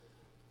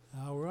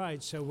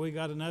right, so we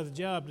got another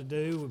job to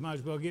do. We might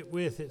as well get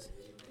with it.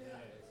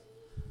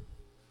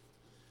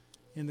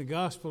 In the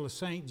Gospel of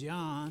St.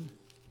 John,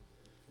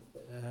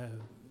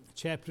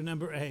 chapter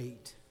number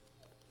 8.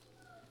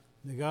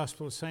 The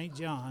Gospel of St.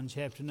 John,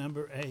 chapter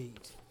number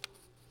 8.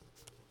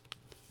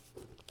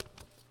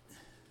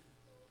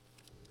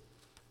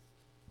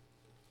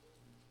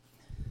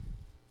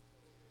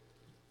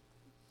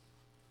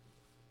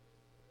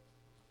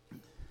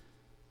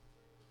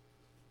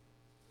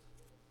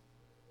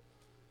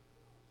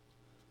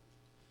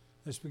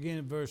 Let's begin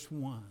at verse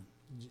 1.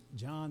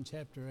 John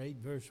chapter 8,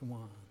 verse 1.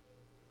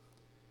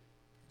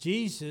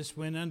 Jesus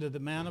went unto the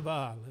Mount of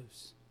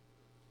Olives.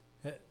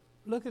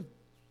 Look at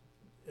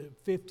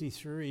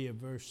 53 of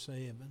verse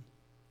 7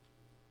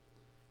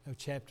 of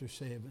chapter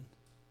 7.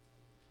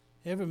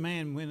 Every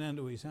man went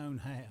unto his own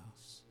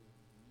house.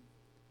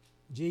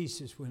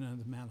 Jesus went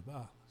unto the Mount of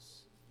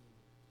Olives.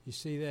 You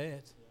see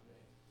that?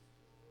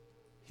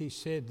 He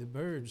said the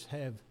birds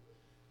have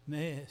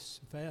nests,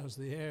 the fowls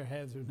of the air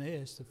have their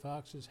nests, the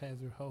foxes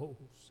have their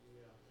holes.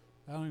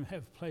 I don't even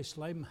have a place to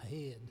lay my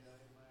head.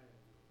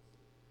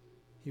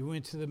 He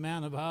went to the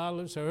Mount of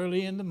Olives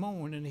early in the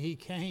morning. He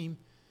came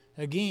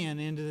again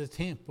into the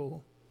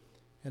temple,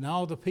 and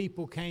all the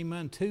people came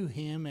unto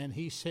him, and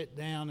he sat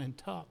down and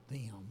taught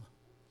them.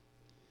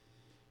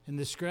 And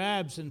the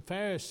scribes and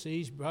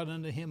Pharisees brought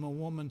unto him a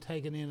woman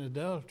taken in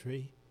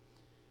adultery.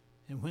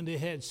 And when they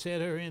had set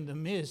her in the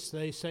midst,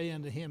 they say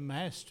unto him,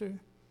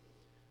 Master,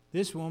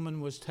 this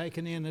woman was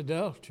taken in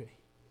adultery,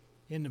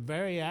 in the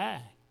very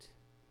act.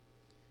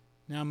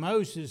 Now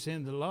Moses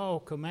in the law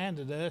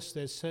commanded us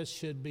that such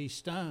should be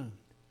stoned.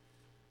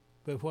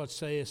 But what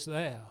sayest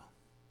thou?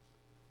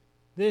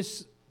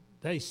 This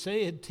they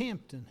said,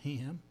 tempting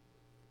him,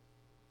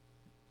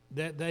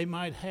 that they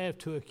might have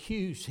to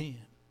accuse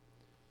him.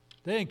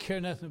 They didn't care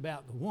nothing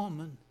about the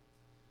woman.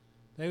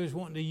 They was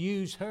wanting to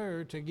use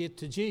her to get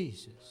to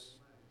Jesus.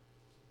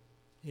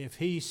 If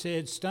he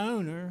said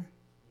stone her,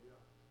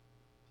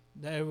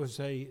 they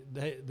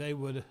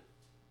would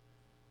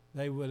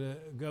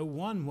go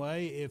one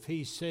way. If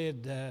he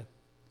said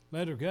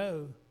let her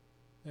go,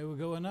 they would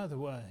go another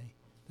way.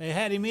 They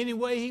had him any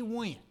way he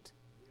went.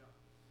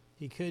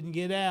 He couldn't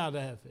get out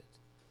of it.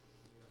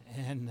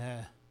 And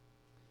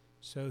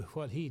so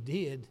what he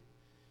did,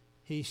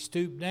 he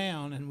stooped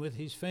down, and with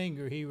his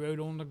finger he wrote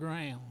on the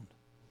ground,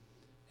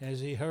 as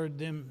he heard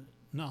them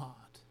not.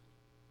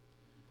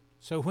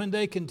 So when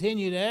they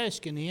continued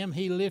asking him,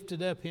 he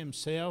lifted up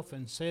himself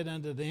and said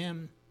unto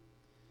them,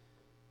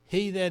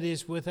 He that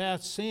is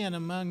without sin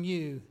among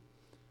you,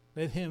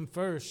 let him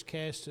first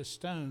cast a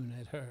stone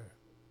at her.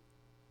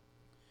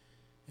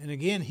 And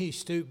again he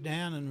stooped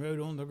down and wrote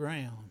on the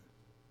ground.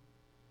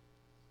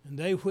 And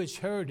they which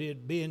heard it,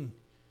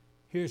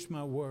 here's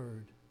my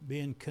word,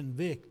 being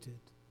convicted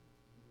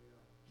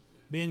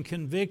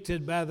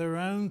by their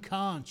own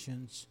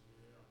conscience,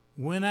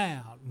 went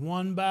out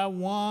one by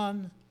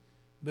one,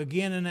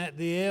 beginning at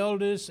the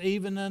eldest,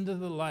 even unto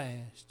the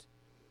last.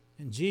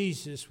 And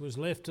Jesus was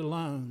left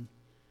alone,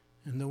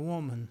 and the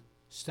woman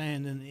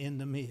standing in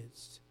the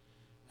midst.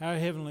 Our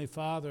Heavenly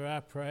Father, I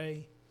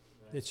pray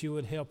that you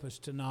would help us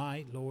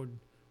tonight. Lord,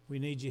 we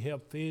need your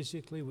help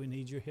physically. We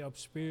need your help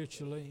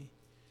spiritually.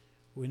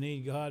 We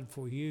need, God,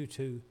 for you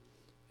to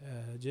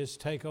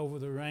just take over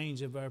the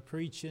reins of our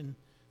preaching,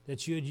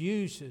 that you'd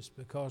use us,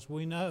 because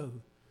we know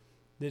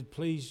that it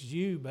pleases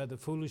you by the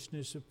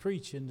foolishness of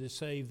preaching to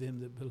save them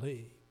that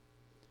believe.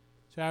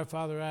 So, our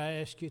Father, I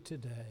ask you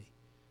today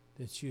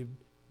that you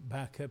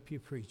back up your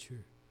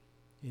preacher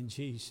in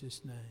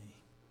Jesus' name.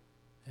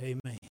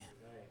 Amen.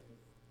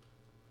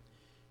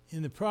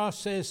 In the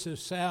process of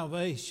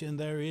salvation,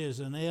 there is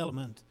an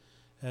element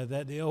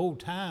that the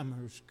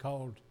old-timers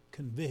called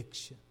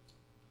conviction.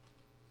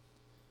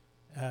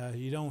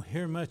 You don't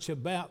hear much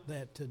about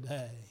that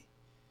today,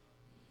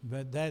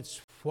 but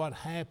that's what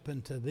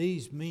happened to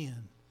these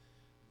men.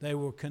 They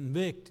were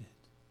convicted.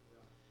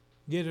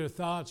 Get our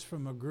thoughts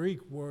from a Greek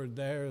word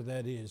there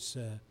that is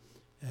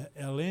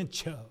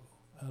elencho,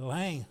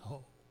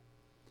 elango.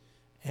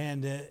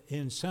 And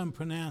in some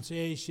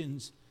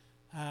pronunciations,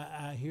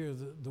 I hear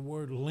the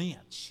word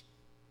lynch.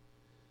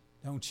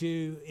 Don't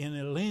you? In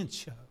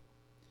elencho.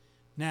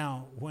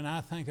 Now, when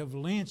I think of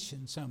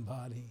lynching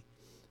somebody,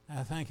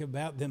 I think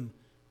about them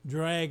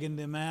dragging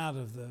them out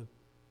of the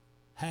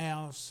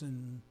house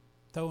and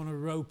throwing a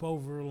rope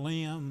over a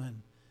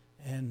limb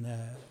and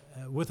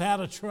without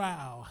a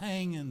trial,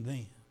 hanging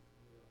them.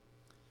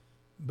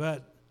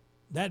 But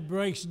that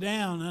breaks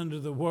down under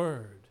the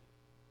Word,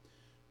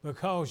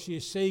 because you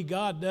see,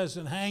 God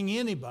doesn't hang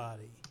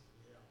anybody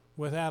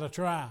without a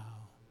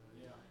trial.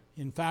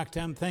 In fact,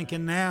 I'm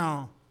thinking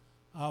now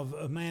of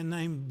a man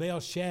named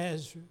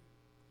Belshazzar.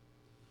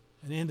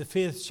 And in the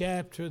 5th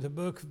chapter of the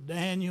book of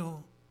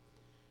Daniel,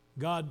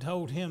 God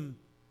told him,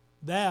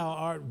 Thou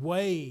art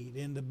weighed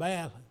in the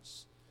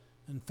balance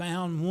and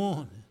found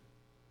wanting.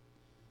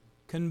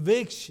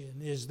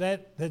 Conviction is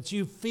that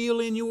you feel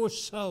in your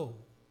soul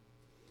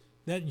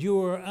that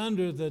you are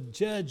under the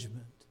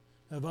judgment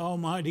of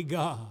Almighty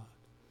God.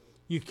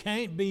 You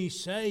can't be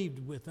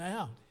saved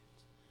without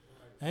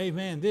it.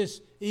 Amen.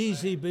 This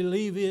easy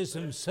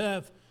believism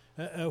stuff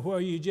where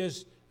you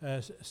just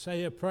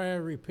say a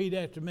prayer, repeat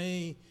after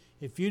me.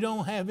 If you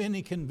don't have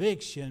any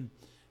conviction,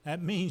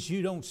 that means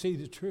you don't see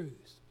the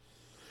truth.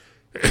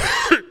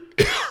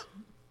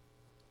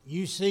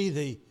 You see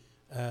the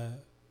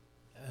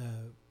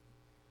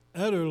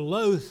utter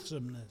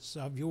loathsomeness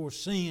of your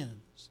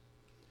sins,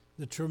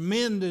 the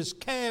tremendous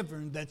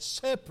cavern that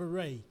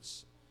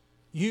separates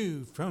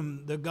you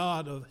from the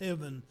God of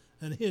heaven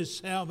and His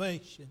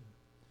salvation.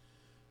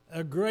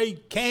 A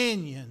great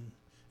canyon,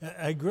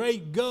 a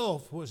great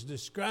gulf was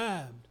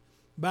described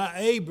by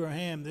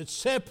Abraham that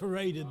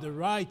separated the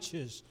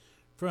righteous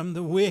from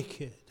the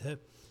wicked.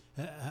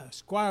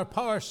 Squire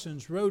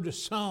Parsons wrote a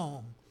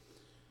song,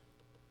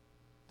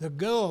 "The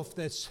gulf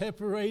that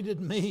separated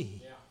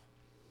me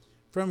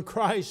from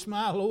Christ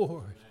my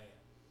Lord.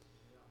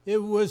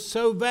 It was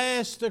so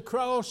vast a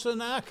crossing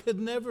I could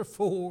never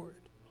ford.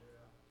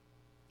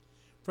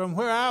 From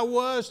where I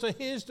was to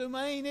His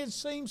domain it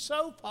seemed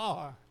so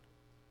far.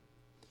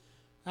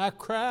 I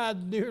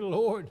cried, dear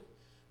Lord,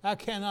 I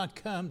cannot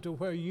come to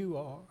where you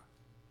are."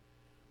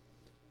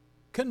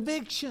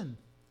 Conviction.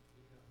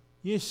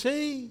 You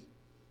see,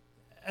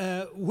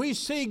 we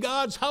see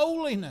God's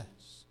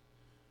holiness.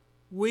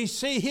 We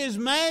see His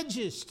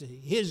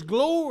majesty, His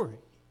glory.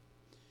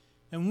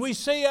 And we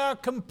see our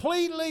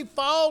completely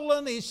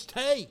fallen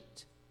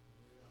estate.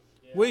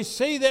 We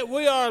see that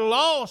we are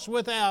lost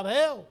without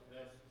help.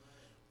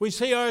 We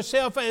see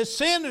ourselves as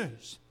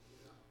sinners.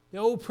 The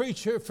old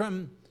preacher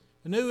from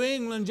New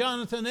England,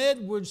 Jonathan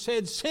Edwards,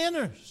 said,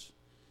 "Sinners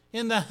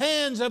in the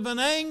hands of an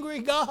angry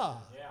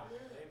God."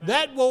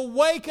 That will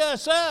wake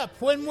us up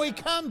when we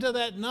come to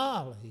that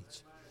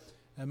knowledge.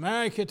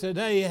 America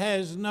today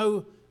has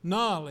no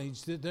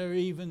knowledge that they're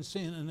even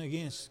sinning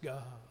against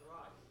God.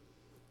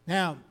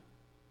 Now,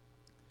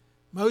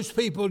 most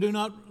people do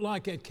not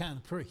like that kind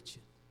of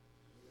preaching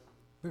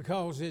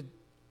because it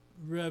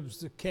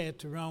rubs the cat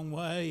the wrong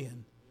way,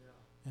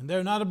 and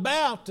they're not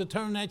about to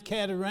turn that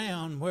cat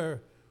around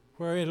where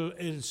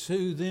it'll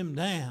soothe them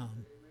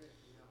down.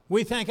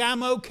 We think,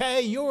 I'm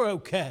okay, you're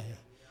okay.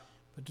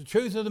 But the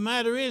truth of the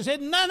matter is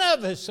that none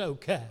of us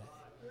okay.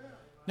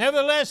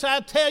 Nevertheless, I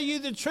tell you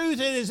the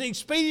truth, it is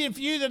expedient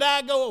for you that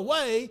I go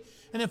away,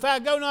 and if I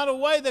go not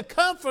away, the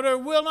Comforter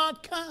will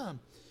not come.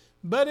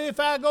 But if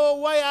I go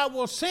away, I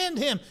will send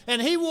Him,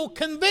 and He will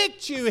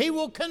convict you. He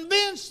will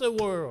convince the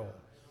world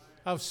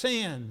of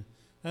sin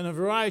and of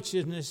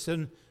righteousness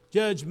and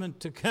judgment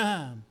to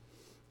come.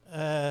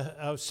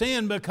 Of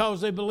sin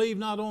because they believe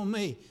not on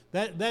me.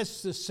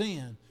 That's the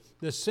sin.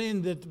 The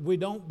sin that we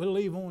don't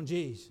believe on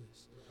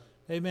Jesus.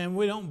 Amen.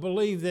 We don't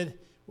believe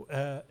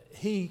that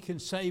He can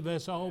save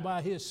us all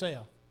by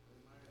Himself.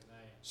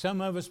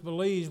 Some of us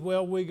believe,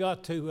 well, we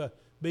got to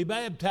be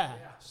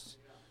baptized.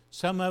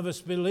 Some of us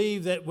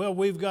believe that, well,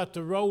 we've got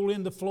to roll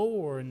in the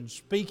floor and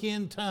speak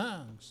in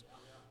tongues.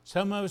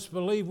 Some of us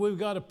believe we've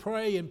got to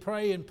pray and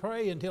pray and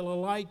pray until a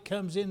light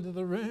comes into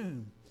the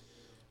room.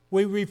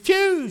 We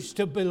refuse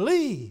to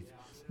believe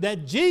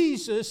that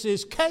Jesus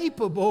is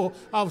capable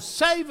of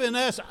saving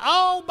us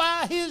all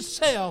by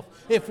Himself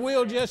if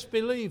we'll just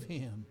believe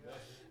Him.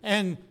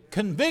 And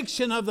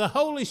conviction of the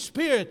Holy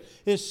Spirit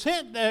is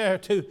sent there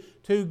to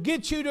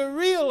get you to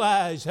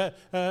realize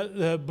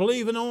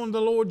believing on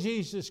the Lord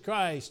Jesus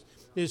Christ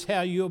is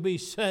how you'll be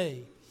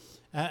saved.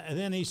 And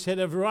then He said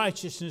of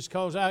righteousness,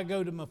 because I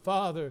go to my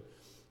Father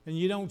and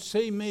you don't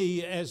see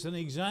me as an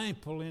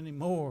example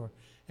anymore.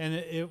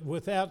 And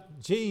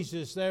without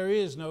Jesus, there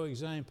is no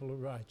example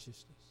of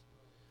righteousness.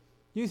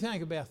 You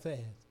think about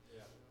that.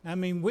 I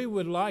mean, we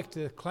would like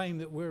to claim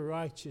that we're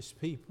righteous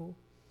people,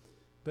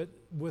 but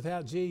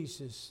without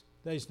Jesus,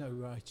 there's no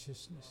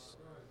righteousness.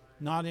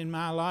 Not in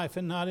my life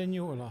and not in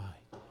your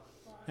life.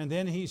 And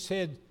then He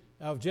said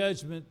of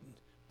judgment,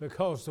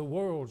 because the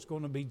world's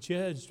going to be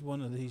judged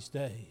one of these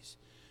days.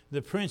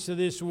 The prince of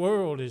this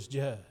world is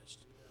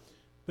judged.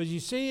 But you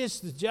see,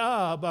 it's the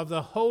job of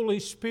the Holy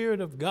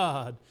Spirit of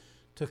God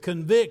to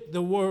convict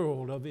the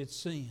world of its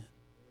sin.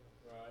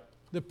 Right.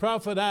 The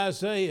prophet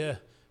Isaiah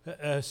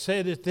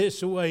said it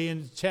this way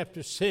in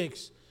chapter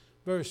 6,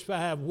 verse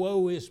 5,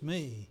 "Woe is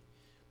me,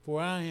 for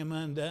I am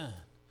undone.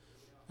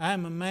 I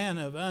am a man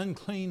of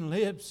unclean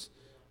lips,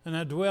 and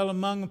I dwell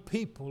among a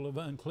people of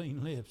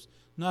unclean lips.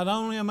 Not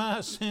only am I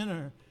a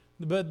sinner,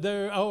 but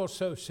they're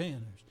also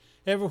sinners.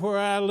 Everywhere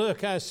I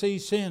look, I see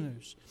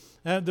sinners."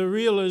 The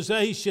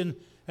realization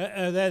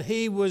that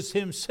he was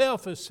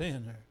himself a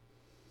sinner.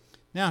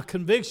 Now,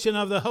 conviction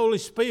of the Holy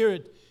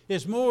Spirit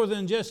is more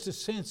than just a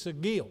sense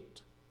of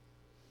guilt.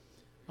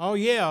 Oh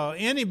yeah,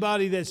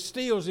 anybody that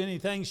steals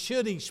anything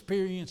should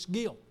experience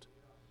guilt.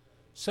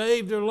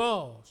 Saved or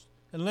lost,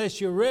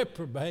 unless you're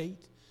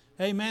reprobate.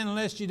 Amen.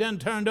 Unless you done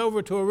turned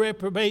over to a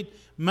reprobate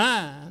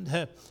mind,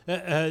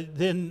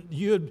 then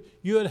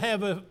you'd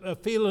have a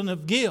feeling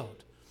of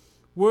guilt.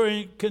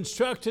 We're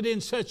constructed in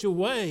such a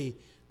way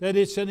that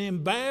it's an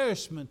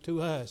embarrassment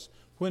to us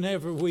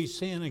whenever we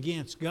sin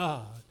against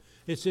God.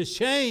 It's a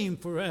shame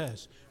for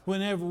us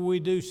whenever we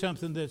do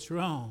something that's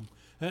wrong.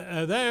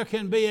 There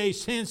can be a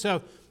sense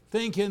of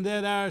thinking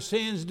that our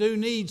sins do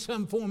need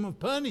some form of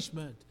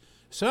punishment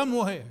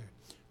somewhere.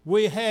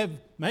 We have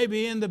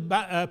maybe in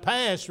the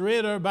past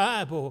read our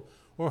Bible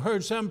or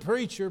heard some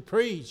preacher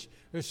preach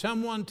or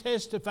someone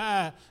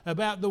testify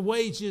about the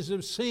wages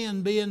of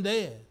sin being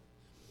death.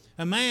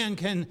 A man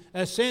can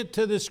assent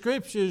to the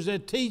Scriptures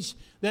that teach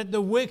that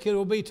the wicked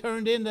will be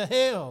turned into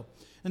hell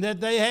and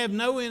that they have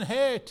no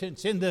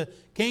inheritance in the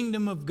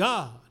kingdom of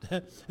God.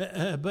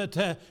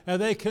 But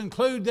they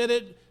conclude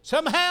that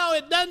somehow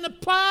it doesn't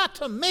apply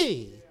to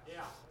me.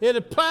 It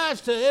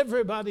applies to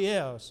everybody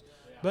else,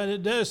 but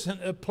it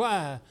doesn't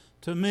apply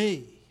to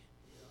me.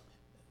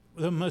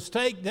 The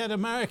mistake that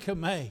America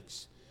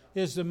makes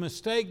is the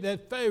mistake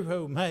that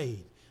Pharaoh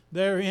made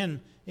there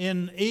in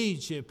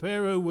Egypt.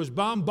 Pharaoh was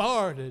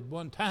bombarded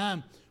one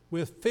time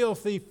with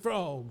filthy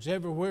frogs.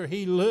 Everywhere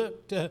he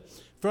looked,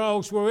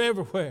 frogs were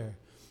everywhere.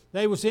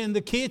 They was in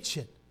the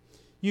kitchen.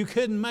 You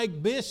couldn't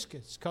make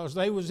biscuits because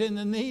they was in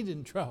the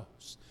kneading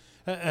troughs.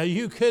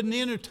 You couldn't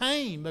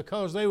entertain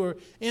because they were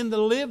in the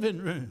living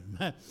room.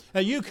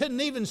 You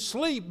couldn't even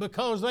sleep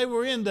because they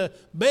were in the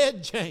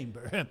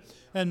bedchamber.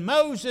 And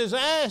Moses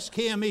asked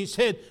him, he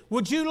said,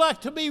 would you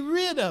like to be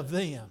rid of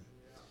them?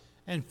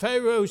 And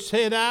Pharaoh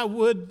said, I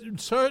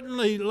would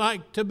certainly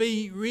like to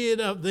be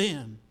rid of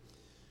them.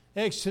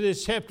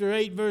 Exodus chapter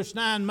 8, verse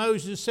 9,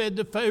 Moses said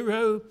to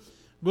Pharaoh,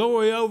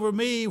 glory over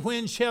me,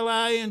 when shall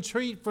I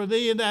entreat for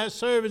thee and thy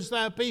servants,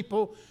 thy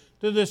people,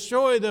 to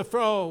destroy the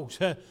frogs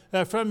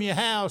from your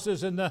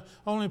houses, and the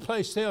only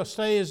place they'll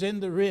stay is in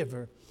the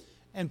river.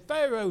 And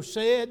Pharaoh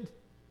said,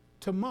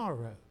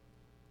 tomorrow.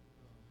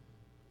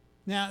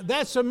 Now,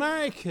 that's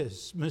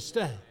America's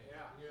mistake.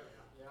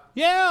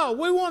 Yeah,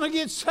 we want to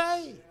get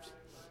saved.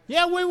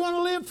 Yeah, we want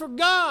to live for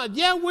God.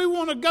 Yeah, we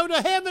want to go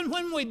to heaven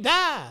when we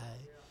die.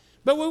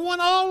 But we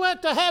want all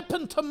that to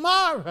happen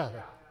tomorrow.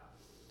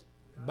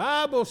 The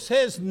Bible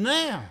says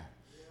now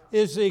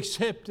is the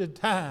accepted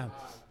time.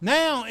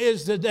 Now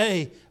is the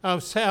day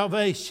of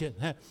salvation.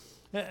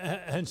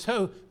 And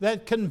so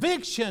that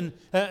conviction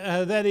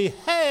that he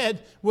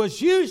had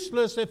was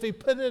useless if he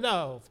put it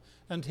off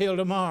until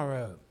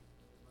tomorrow.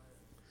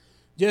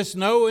 Just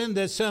knowing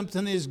that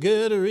something is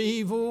good or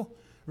evil,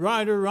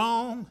 right or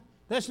wrong,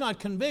 that's not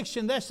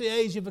conviction, that's the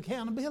age of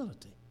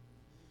accountability.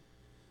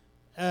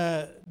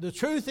 The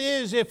truth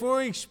is, if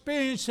we're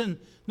experiencing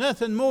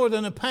nothing more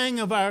than a pang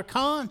of our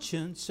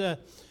conscience, the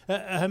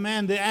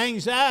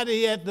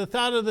anxiety at the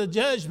thought of the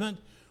judgment,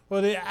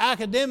 or the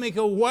academic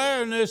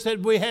awareness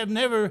that we have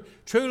never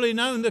truly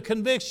known the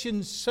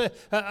convictions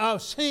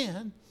of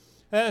sin.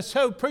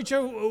 So,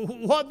 preacher,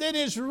 what then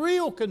is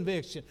real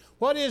conviction?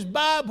 What is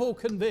Bible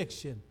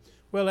conviction?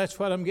 Well, that's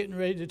what I'm getting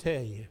ready to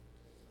tell you.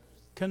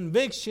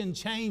 Conviction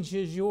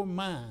changes your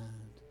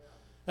mind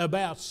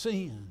about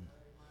sin.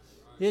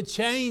 It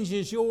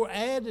changes your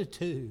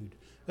attitude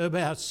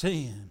about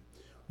sin.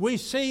 We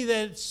see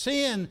that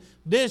sin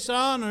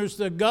dishonors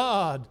the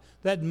God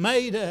that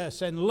made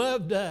us and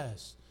loved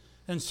us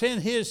and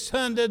sent His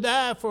Son to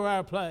die for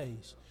our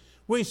place.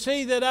 We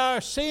see that our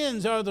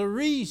sins are the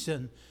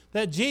reason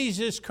that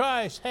Jesus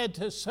Christ had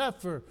to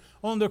suffer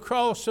on the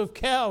cross of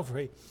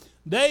Calvary.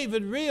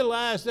 David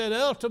realized that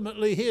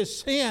ultimately his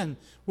sin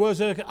was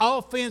an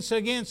offense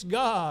against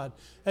God,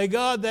 a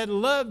God that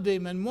loved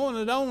him and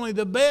wanted only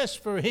the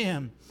best for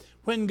him.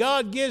 When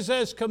God gives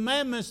us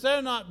commandments,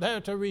 they're not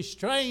there to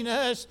restrain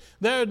us.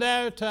 They're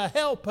there to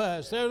help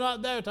us. They're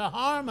not there to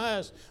harm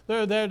us.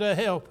 They're there to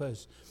help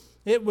us.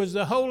 It was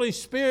the Holy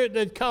Spirit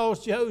that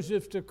caused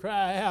Joseph to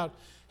cry out,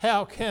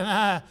 how can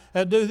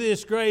I do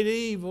this great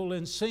evil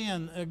and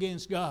sin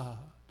against God?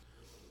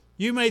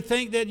 You may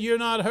think that you're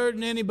not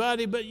hurting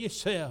anybody but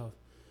yourself.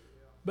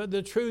 But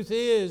the truth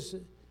is,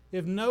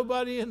 if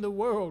nobody in the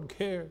world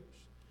cares,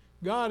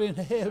 God in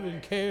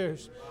heaven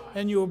cares,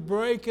 and you're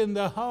breaking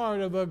the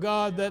heart of a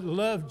God that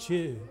loved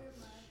you.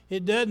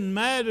 It doesn't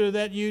matter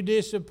that you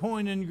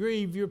disappoint and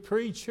grieve your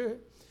preacher.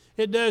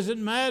 It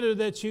doesn't matter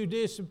that you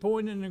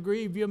disappoint and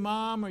grieve your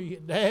mom or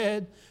your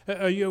dad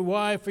or your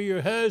wife or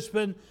your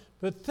husband.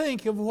 But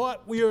think of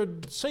what your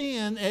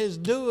sin is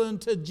doing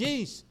to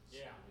Jesus.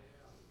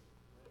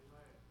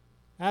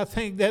 I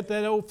think that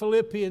old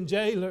Philippian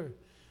jailer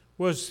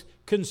was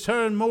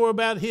concerned more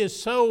about his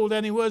soul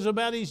than he was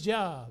about his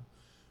job.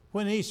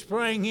 When he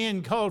sprang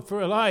in, called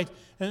for a light,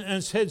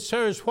 and said,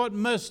 sirs, what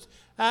must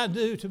I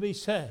do to be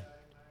saved?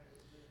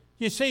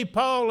 You see,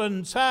 Paul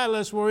and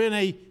Silas were in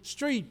a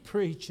street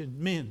preaching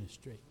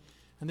ministry.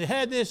 And they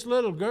had this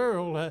little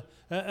girl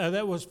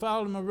that was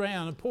following them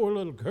around, a poor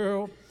little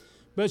girl.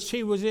 But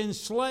she was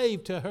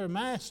enslaved to her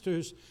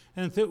masters,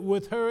 and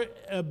with her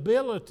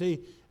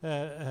ability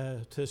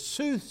to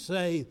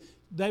soothsay,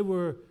 they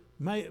were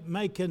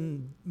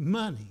making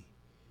money.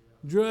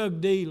 Drug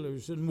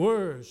dealers and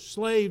worse,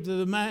 slave to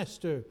the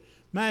master.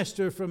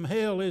 Master from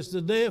hell is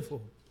the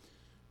devil.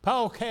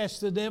 Paul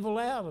cast the devil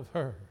out of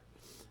her.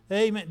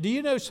 Amen. Do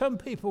you know some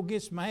people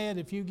gets mad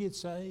if you get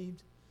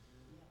saved?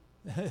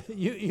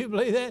 You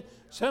believe that?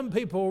 Some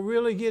people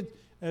really get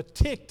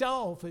ticked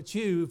off at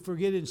you for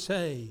getting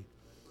saved.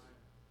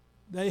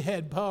 They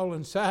had Paul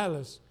and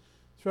Silas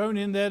thrown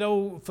in that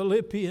old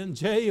Philippian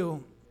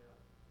jail.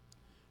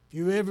 If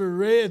you ever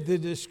read the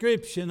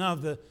description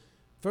of the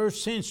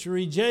first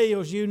century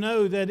jails, you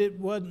know that it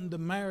wasn't the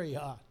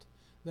Marriott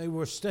they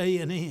were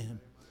staying in.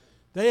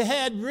 They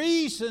had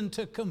reason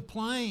to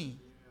complain.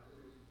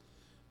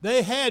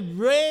 They had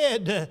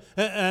read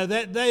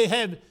that they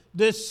had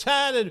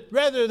decided,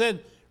 rather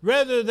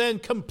than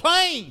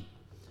complain,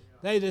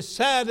 they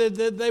decided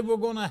that they were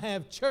going to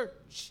have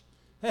church.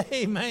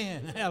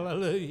 Amen.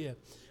 Hallelujah.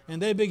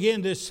 And they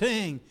began to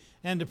sing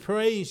and to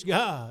praise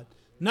God,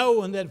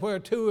 knowing that where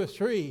 2 or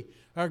 3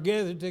 are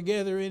gathered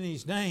together in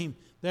His name,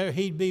 there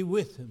He'd be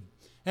with them.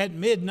 At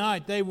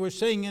midnight they were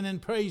singing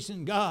and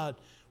praising God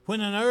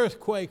when an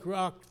earthquake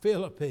rocked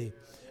Philippi,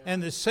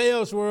 and the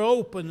cells were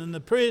opened and the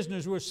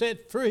prisoners were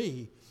set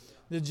free.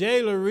 The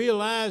jailer,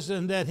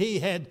 realizing that he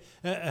had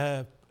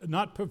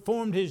not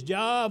performed his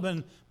job,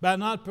 and by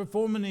not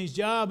performing his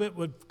job it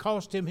would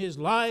cost him his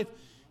life,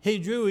 he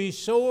drew his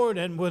sword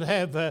and would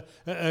have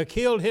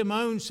killed his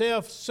own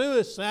self,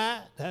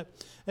 suicide.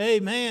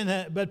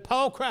 Amen. But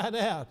Paul cried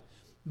out,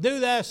 "Do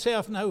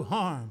thyself no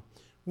harm.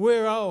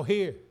 We're all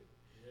here."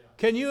 Yeah.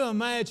 Can you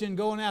imagine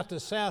going out to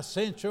South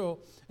Central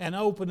and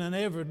opening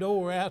every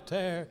door out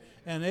there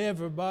and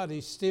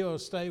everybody still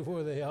stay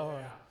where they are?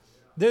 Yeah.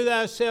 Do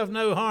thyself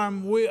no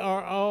harm. We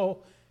are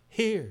all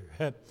here.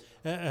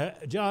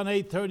 John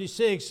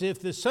 8:36, if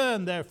the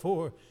Son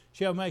therefore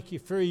shall make you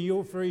free,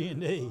 you're free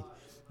indeed.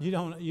 You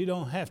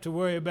don't have to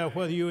worry about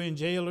whether you're in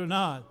jail or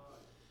not.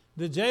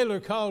 The jailer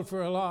called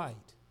for a light.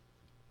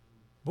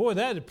 Boy,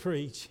 that'd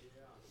preach.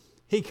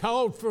 He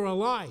called for a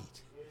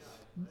light.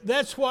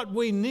 That's what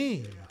we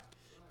need.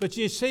 But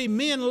you see,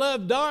 men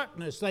love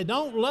darkness. They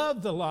don't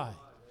love the light.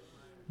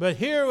 But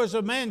here was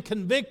a man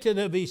convicted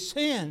of his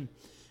sin,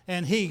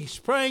 and he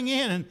sprang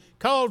in and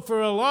called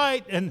for a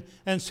light and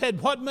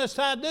said, "What must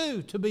I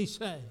do to be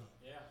saved?"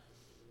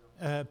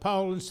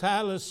 Paul and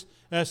Silas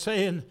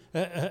saying,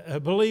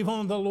 "Believe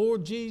on the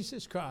Lord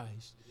Jesus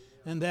Christ,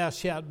 and thou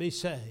shalt be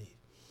saved."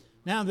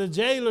 Now the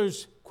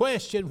jailer's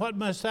question, "What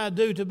must I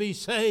do to be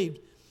saved?"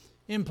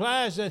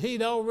 implies that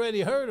he'd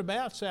already heard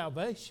about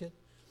salvation.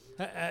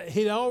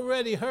 He'd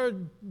already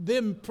heard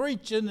them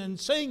preaching and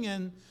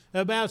singing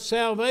about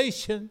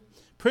salvation.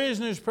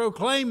 Prisoners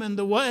proclaiming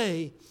the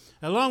way.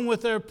 Along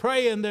with their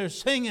praying, their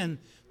singing,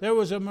 there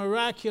was a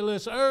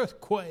miraculous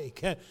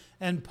earthquake.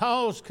 And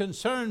Paul's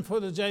concern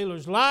for the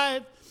jailer's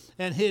life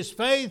and his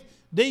faith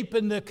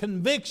deepened the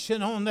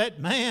conviction on that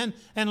man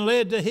and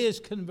led to his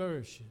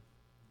conversion.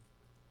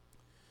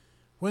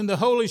 When the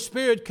Holy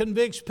Spirit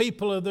convicts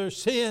people of their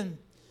sin,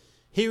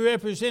 He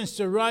represents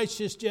the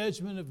righteous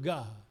judgment of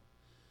God.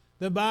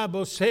 The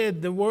Bible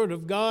said the Word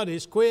of God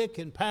is quick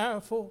and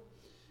powerful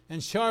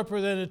and sharper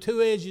than a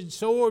two-edged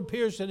sword,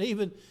 piercing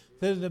even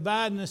to the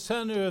dividing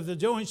asunder of the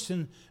joints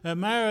and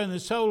marrow and the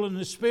soul and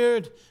the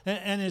spirit,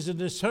 and is a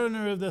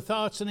discerner of the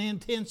thoughts and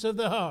intents of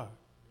the heart.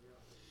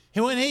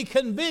 And when He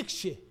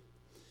convicts you,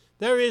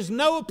 there is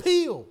no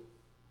appeal.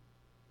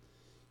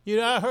 You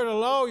know, I heard a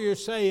lawyer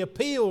say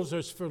appeals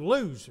are for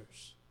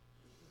losers.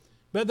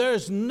 But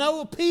there's no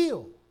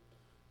appeal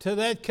to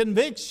that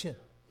conviction.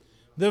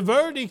 The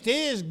verdict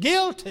is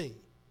guilty,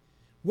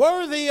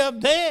 worthy of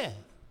death.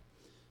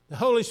 The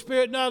Holy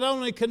Spirit not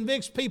only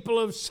convicts people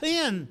of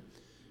sin,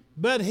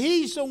 but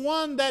He's the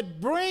one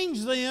that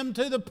brings them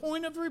to the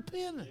point of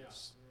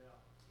repentance.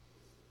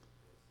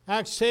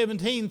 Acts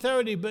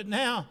 17:30, but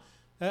now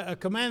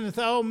commandeth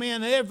all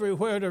men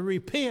everywhere to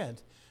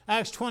repent.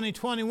 Acts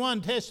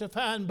 20:21,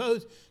 testifying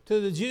both to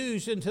the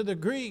Jews and to the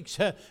Greeks,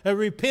 a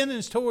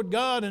repentance toward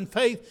God and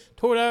faith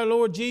toward our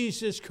Lord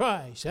Jesus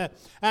Christ.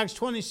 Acts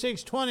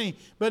 26:20,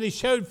 but He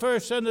showed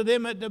first unto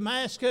them at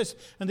Damascus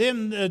and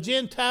them the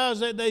Gentiles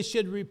that they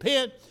should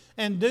repent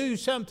and do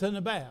something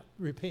about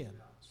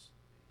repentance.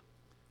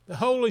 The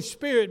Holy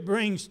Spirit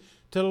brings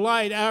to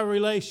light our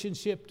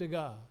relationship to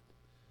God.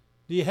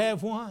 Do you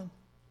have one?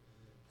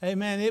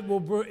 Amen. He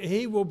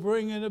will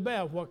bring it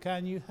about. What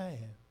kind you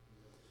have?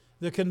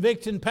 The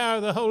convicting power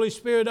of the Holy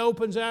Spirit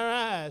opens our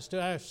eyes to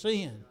our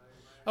sin,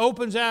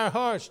 opens our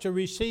hearts to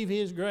receive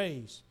His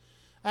grace.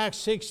 Acts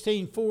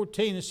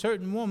 16:14, a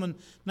certain woman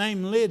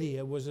named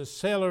Lydia was a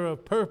seller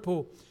of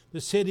purple, the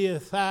city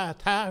of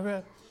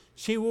Thyatira.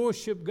 She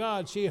worshiped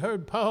God. She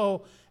heard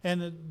Paul, and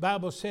the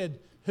Bible said,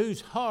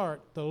 whose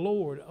heart the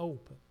Lord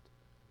opened.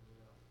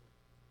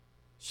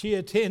 She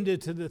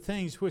attended to the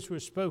things which were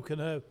spoken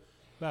of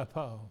by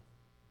Paul.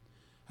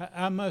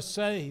 I must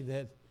say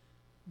that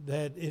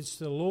it's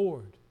the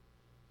Lord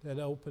that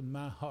opened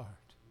my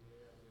heart.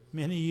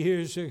 Many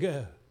years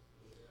ago,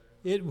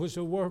 it was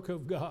a work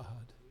of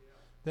God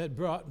that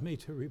brought me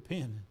to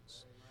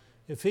repentance.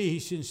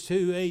 Ephesians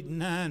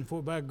 2:8-9,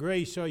 for by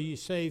grace are ye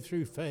saved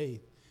through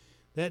faith,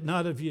 that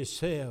not of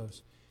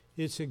yourselves.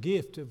 It's a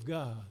gift of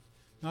God,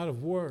 not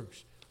of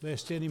works,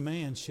 lest any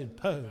man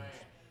should boast.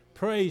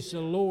 Praise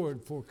the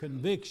Lord for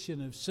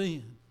conviction of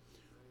sin.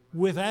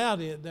 Without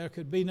it, there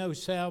could be no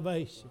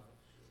salvation.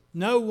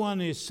 No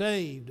one is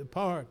saved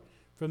apart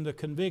from the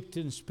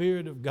convicting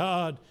Spirit of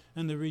God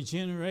and the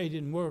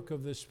regenerating work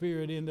of the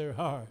Spirit in their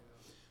heart.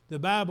 The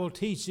Bible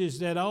teaches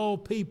that all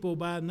people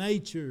by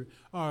nature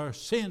are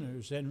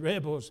sinners and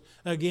rebels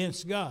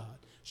against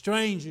God,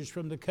 strangers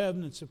from the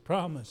covenants of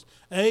promise,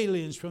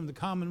 aliens from the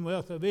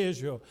commonwealth of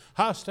Israel,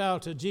 hostile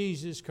to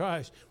Jesus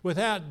Christ,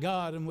 without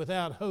God and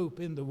without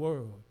hope in the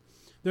world.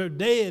 They're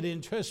dead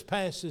in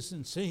trespasses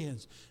and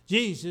sins.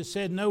 Jesus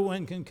said, no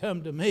one can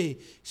come to me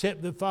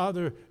except the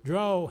Father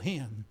draw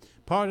him.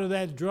 Part of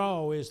that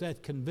draw is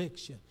that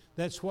conviction.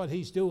 That's what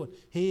he's doing.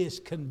 He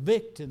is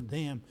convicting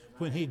them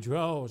when he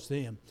draws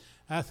them.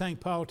 I think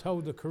Paul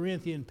told the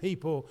Corinthian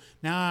people,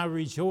 now I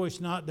rejoice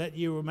not that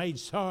you were made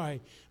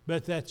sorry,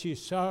 but that you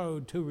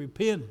sorrowed to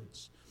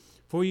repentance.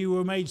 For you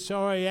were made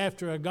sorry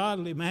after a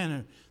godly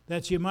manner,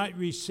 that you might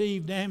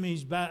receive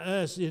damage by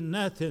us in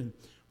nothing.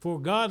 For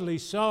godly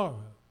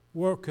sorrow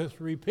worketh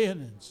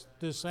repentance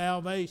to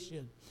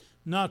salvation,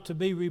 not to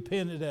be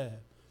repented of.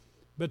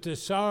 But the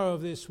sorrow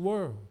of this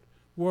world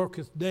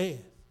worketh death.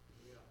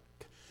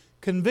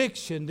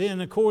 Conviction, then,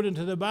 according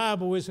to the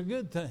Bible, is a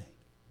good thing.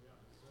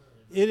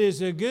 It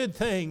is a good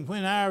thing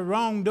when our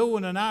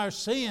wrongdoing and our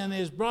sin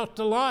is brought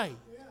to light.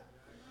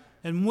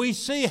 And we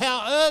see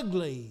how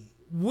ugly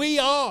we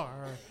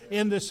are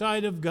in the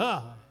sight of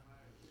God.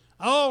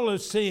 All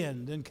have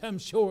sinned and come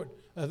short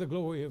of the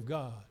glory of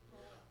God.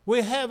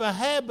 We have a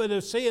habit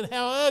of seeing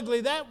how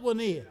ugly that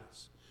one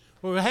is,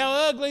 or how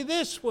ugly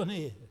this one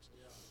is.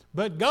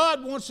 But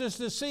God wants us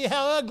to see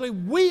how ugly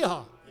we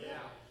are.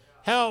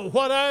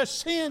 What our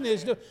sin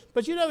is doing.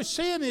 But you know,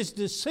 sin is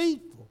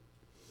deceitful.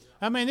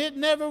 I mean, it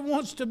never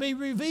wants to be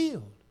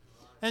revealed.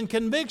 And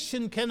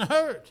conviction can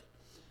hurt.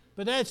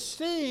 But that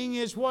sting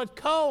is what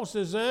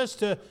causes us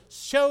to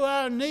show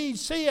our need,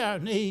 see our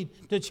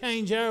need, to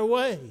change our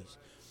ways.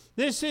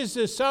 This is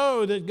the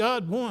sorrow that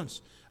God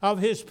wants of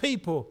His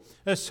people.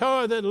 A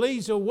sorrow that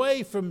leads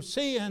away from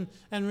sin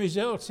and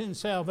results in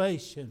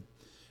salvation.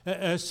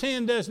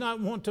 Sin does not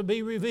want to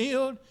be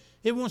revealed.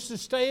 It wants to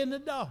stay in the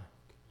dark.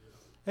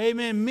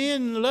 Amen.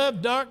 Men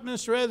love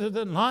darkness rather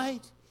than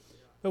light.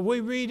 But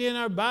we read in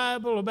our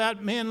Bible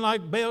about men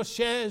like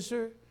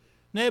Belshazzar,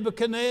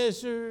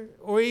 Nebuchadnezzar,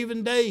 or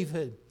even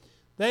David.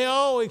 They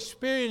all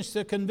experienced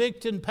the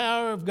convicting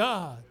power of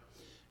God.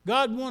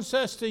 God wants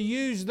us to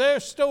use their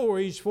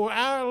stories for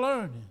our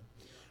learning.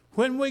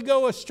 When we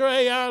go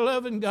astray, our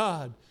loving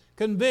God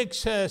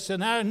convicts us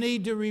and our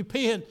need to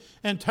repent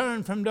and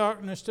turn from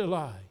darkness to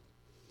light.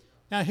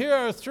 Now, here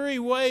are 3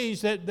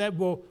 ways that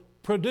will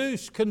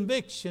produce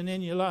conviction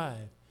in your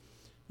life.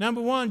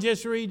 Number 1,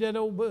 just read that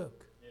old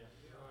book.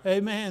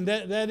 Amen.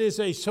 That is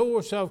a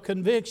source of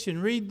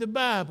conviction. Read the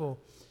Bible.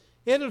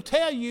 It'll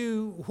tell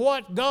you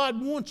what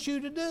God wants you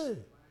to do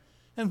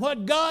and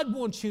what God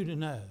wants you to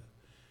know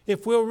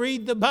if we'll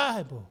read the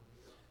Bible.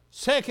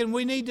 Second,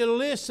 we need to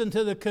listen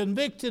to the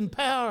convicting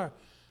power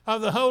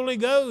of the Holy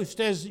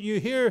Ghost as you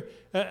hear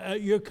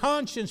your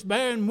conscience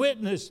bearing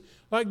witness,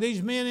 like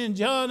these men in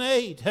John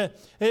 8.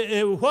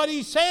 What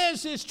he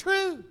says is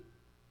true.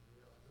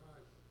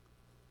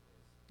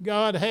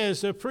 God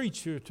has a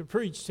preacher to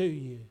preach to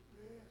you.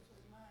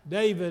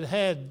 David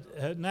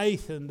had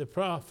Nathan the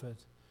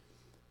prophet,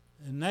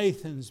 and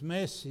Nathan's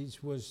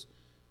message was,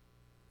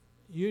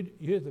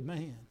 you're the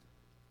man.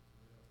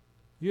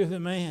 You're the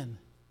man.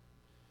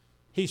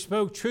 He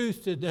spoke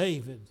truth to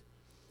David.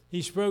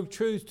 He spoke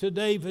truth to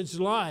David's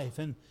life,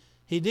 and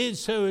he did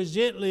so as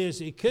gently as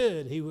he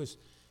could. He was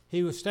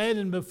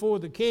standing before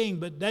the king,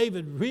 but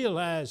David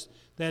realized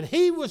that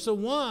he was the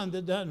one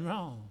that done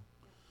wrong.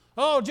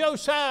 Oh,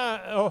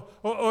 Josiah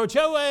or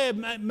Joab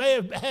may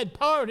have had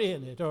part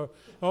in it, or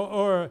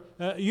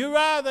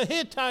Uriah the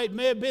Hittite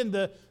may have been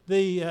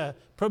the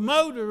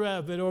promoter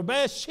of it, or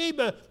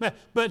Bathsheba.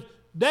 But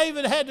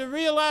David had to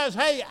realize,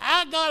 hey,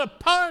 I got a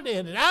part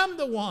in it. I'm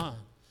the one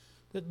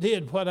that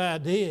did what I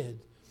did.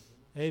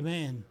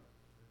 Amen.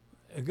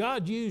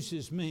 God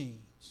uses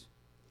means.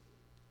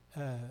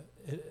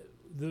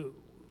 The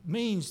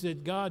means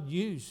that God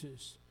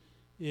uses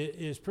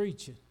is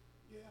preaching.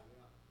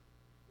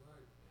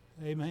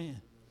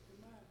 Amen.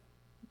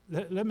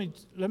 Let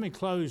me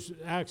close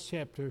Acts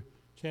chapter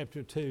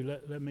 2.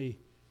 Let me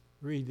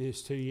read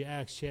this to you.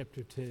 Acts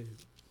chapter 2.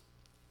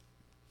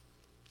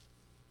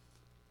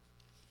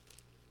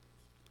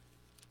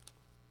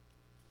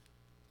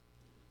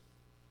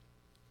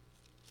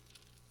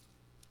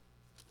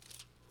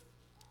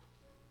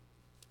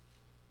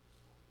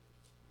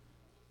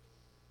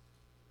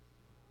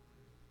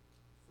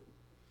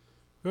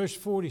 Verse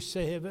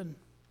 47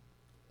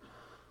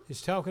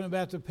 is talking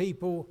about the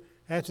people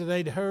after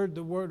they'd heard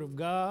the word of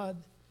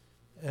God,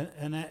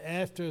 and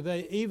after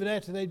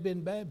they'd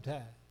been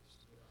baptized.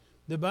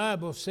 The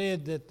Bible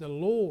said that the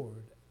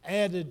Lord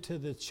added to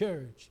the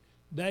church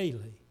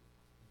daily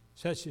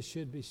such as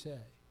should be saved.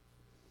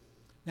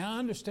 Now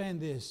understand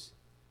this.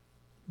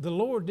 The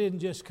Lord didn't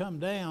just come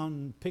down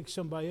and pick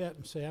somebody up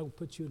and say, I will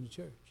put you in the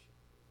church.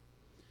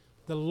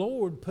 The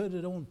Lord put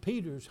it on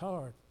Peter's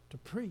heart to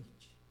preach.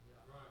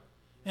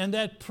 And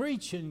that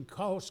preaching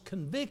caused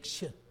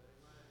conviction.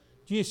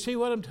 Do you see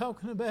what I'm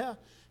talking about?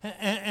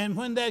 And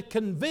when that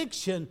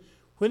conviction,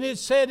 when it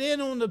set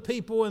in on the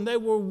people and they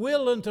were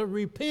willing to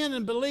repent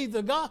and believe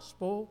the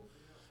gospel,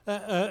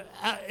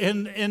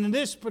 in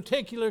this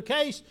particular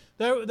case,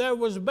 there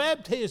was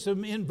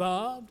baptism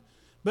involved.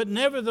 But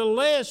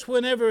nevertheless,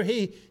 whenever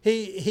he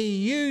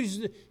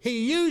used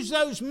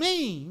those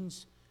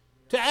means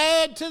to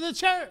add to the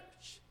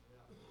church.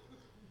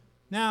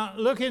 Now,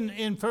 look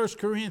in 1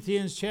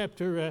 Corinthians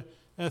chapter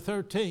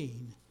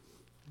 13.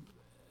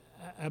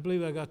 I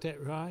believe I got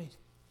that right.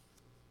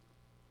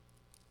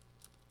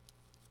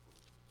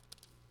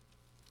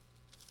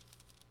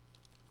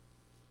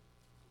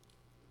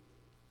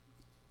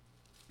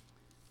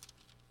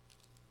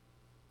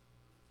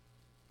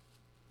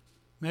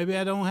 Maybe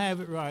I don't have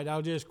it right.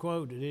 I'll just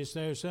quote it. It's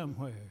there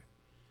somewhere.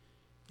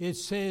 It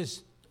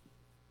says,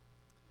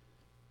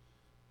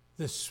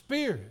 the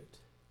Spirit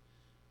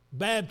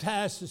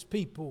baptizes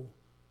people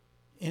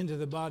into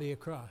the body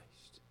of Christ.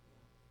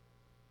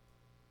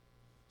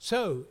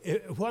 So,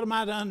 what am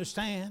I to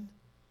understand?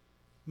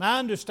 I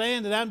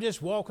understand that I'm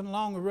just walking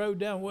along the road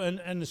down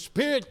and the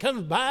Spirit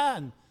comes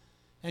by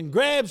and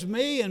grabs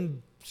me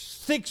and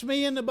sticks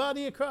me in the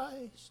body of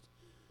Christ.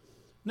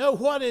 No,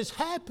 what has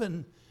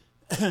happened,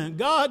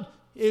 God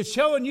is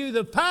showing you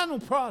the final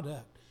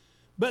product,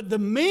 but the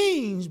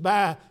means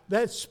by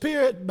that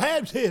Spirit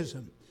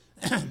baptism,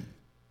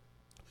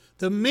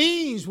 the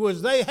means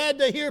was they had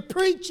to hear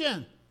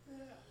preaching,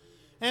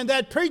 and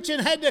that preaching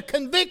had to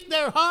convict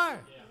their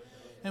heart.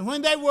 And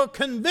when they were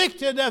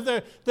convicted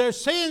of their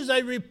sins,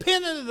 they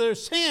repented of their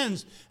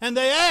sins, and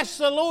they asked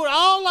the Lord.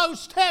 All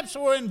those steps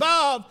were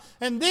involved,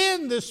 and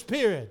then the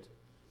Spirit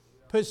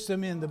puts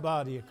them in the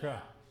body of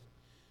Christ.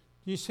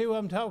 Do you see what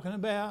I'm talking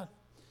about?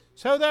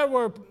 So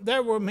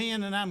there were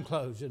men, and I'm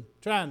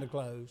trying to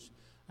close.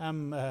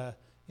 I'm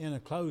in a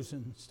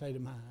closing state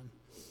of mind.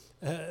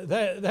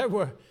 There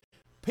were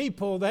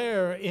people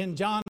there in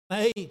John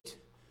 8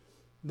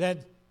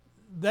 that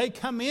they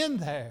come in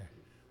there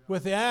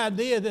with the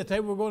idea that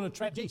they were going to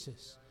trap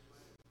Jesus.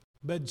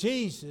 But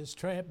Jesus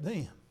trapped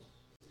them.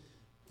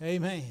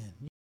 Amen.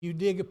 You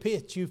dig a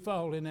pit, you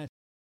fall in that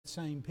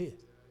same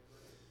pit.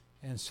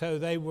 And so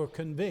they were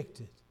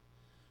convicted.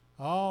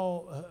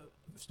 All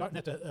starting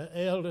at the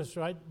eldest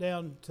right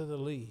down to the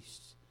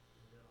least.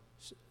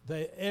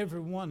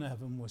 Every one of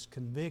them was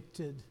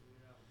convicted,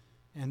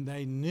 and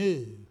they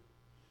knew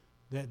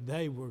that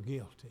they were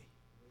guilty.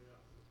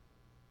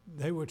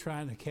 They were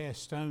trying to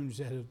cast stones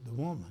at the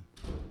woman,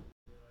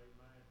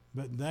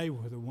 but they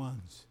were the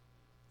ones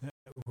that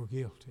were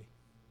guilty.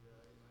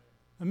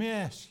 Let me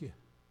ask you,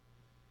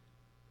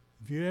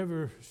 have you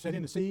ever sat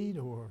in the seat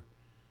or,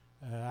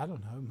 I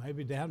don't know,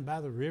 maybe down by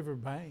the river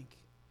bank,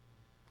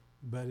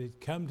 but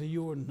it come to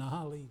your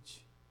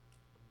knowledge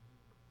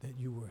that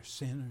you were a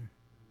sinner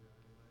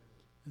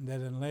and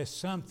that unless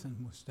something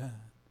was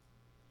done,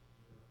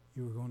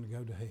 you were going to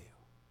go to hell?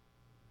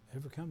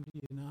 Ever come to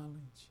your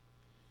knowledge?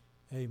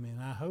 Amen.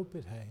 I hope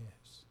it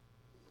has.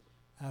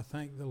 I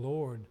thank the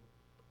Lord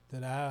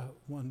that I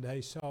one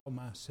day saw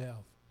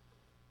myself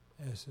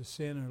as a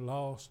sinner,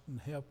 lost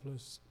and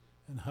helpless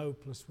and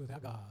hopeless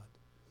without God.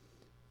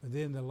 But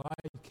then the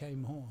light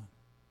came on.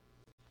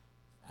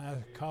 I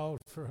called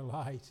for a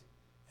light,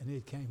 and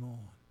it came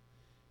on.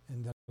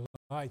 And the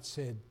light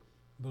said,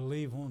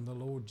 believe on the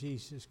Lord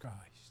Jesus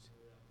Christ,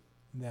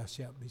 and thou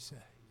shalt be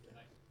saved.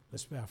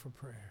 Let's bow for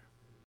prayer.